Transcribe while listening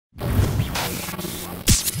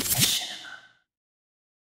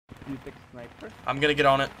you take sniper? I'm gonna get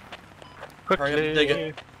on it. Quickly. Hurry up, dig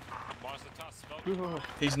it.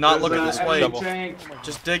 He's not looking this way.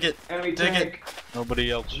 Just dig it. Dig it. Nobody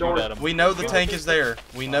else shoot at him. We know the tank is there.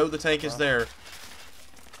 We know the tank is there.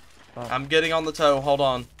 I'm getting on the toe. Hold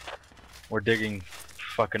on. We're digging.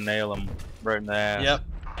 Fucking nail him right in the ass. Yep.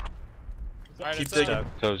 Right, Keep digging.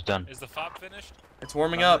 Toe's done. Is the fob finished? It's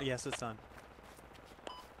warming up. Yes, it's done.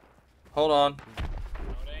 Hold on.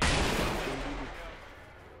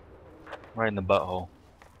 Right in the butthole.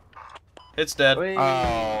 It's dead. Wait,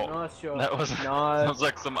 nice shot. That was Nice. sounds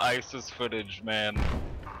like some ISIS footage, man.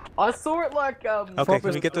 I saw it like Okay,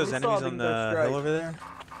 can we get those enemies on the hill over there?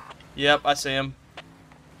 Yep, I see him.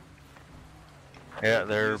 Yeah,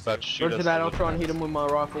 they're about to shoot Where's us. that? I'll try and hit him with my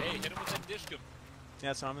rifle. Hey, hit him with that dish gun. Yeah,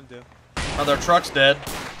 that's what I'm gonna do. Oh, their truck's dead.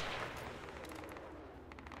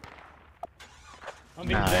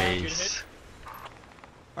 Nice.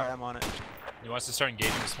 Alright, I'm on it. You want us to start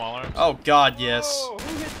engaging the small arms? Oh God, yes. Oh,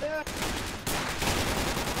 who hit that?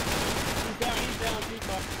 He's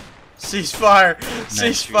down, Cease fire! Nice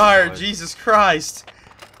Cease shooting, fire! boys. Jesus Christ!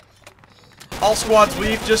 All squads,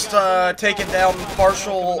 we've just taken down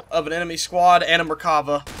partial of an enemy squad and a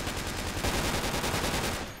Merkava.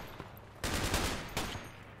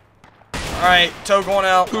 Alright, toe going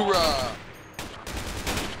out. Hoorah!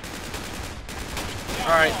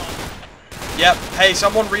 Alright. Yep. Hey,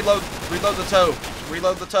 someone reload the toe.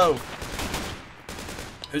 Reload the toe.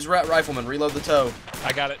 Who's rat rifleman? Reload the toe.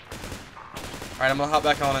 I got it. Alright, I'm gonna hop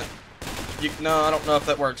back on it. No, I don't know if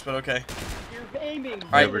that works, but okay. You're aiming.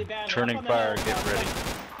 Alright. Really bad. Turning Up on fire, the get hill. ready.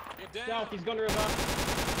 Get South, he's going to revive.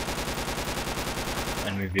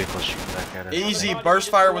 Enemy vehicle shooting back at us. Easy, burst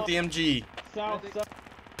fire with the MG. South.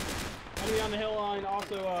 Enemy on the hill line,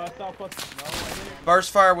 also southwest.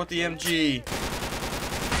 Burst fire with the MG.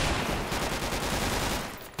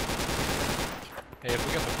 Hey, if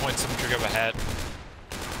we got the point, someone should grab a hat.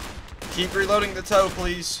 Keep reloading the toe,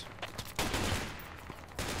 please.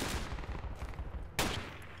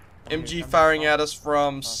 MG firing at us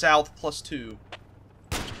from south +2.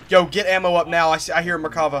 Yo, get ammo up now. I hear a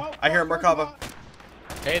Merkava. I hear a Merkava.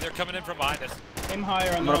 Hey, they're coming in from behind us. Aim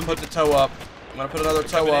higher. I'm gonna put the toe up. I'm gonna put another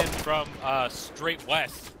toe Coming up. in from straight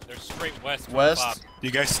west. They're straight west. from West? the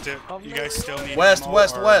fob. You guys still need West, ammo,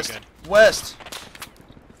 west, or are we west, good? west.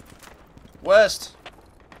 West.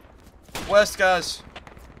 West, guys.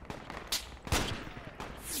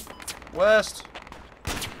 West.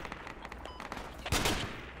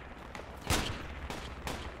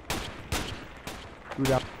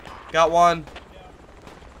 Got one.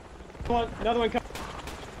 Come on, another one coming.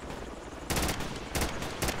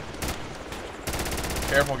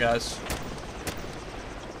 Careful, guys.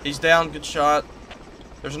 He's down. Good shot.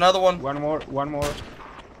 There's another one. One more.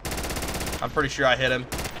 I'm pretty sure I hit him.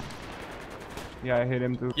 Yeah, I hit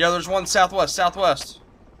him too. Yeah, there's one southwest.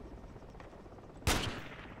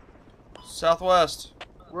 Southwest.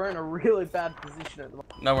 We're in a really bad position at the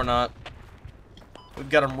moment. No, we're not. We've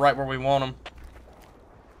got him right where we want him.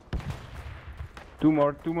 Two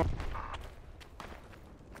more.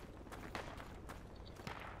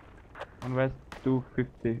 On west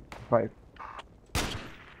 255.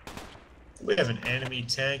 We have an enemy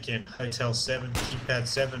tank in Hotel 7, Keypad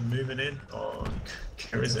 7 moving in. Oh,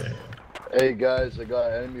 Carizay. Hey guys, I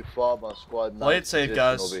got enemy fob on squad 9. Play it safe,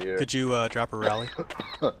 guys. Over here. Could you drop a rally?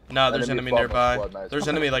 No, there's enemy fob on nearby. squad 9. There's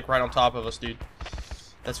enemy like right on top of us, dude.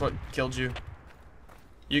 That's what killed you.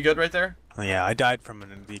 You good right there? Oh, yeah, I died from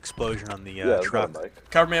the explosion on the Yeah, truck. Mike.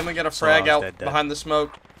 Cover me, I'm gonna get a So frag I out was dead. behind the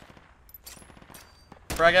smoke.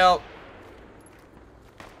 Frag out.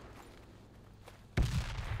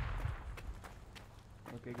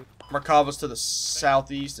 Okay, good. Merkava's to the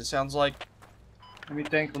southeast, it sounds like. Enemy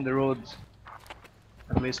tank on the roads.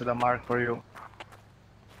 At least with a mark for you.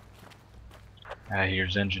 Ah,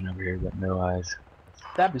 here's engine over here, got no eyes.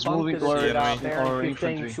 That He's bunker moving that's toward out there our in 15.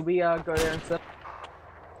 infantry. Should we go there and set?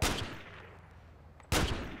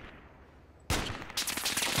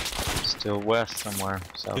 Still west somewhere.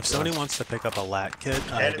 If Southwest. somebody wants to pick up a lat kit,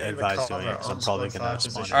 I'd Enemy advise doing it Merkava because I'm on probably squad gonna five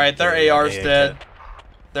spawn. position. Alright, their a AR's AA dead. kit.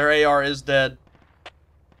 Their AR is dead.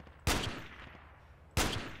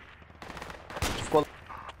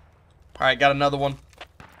 Alright, got another one.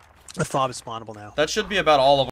 The fob is spawnable now. That should be about all of them.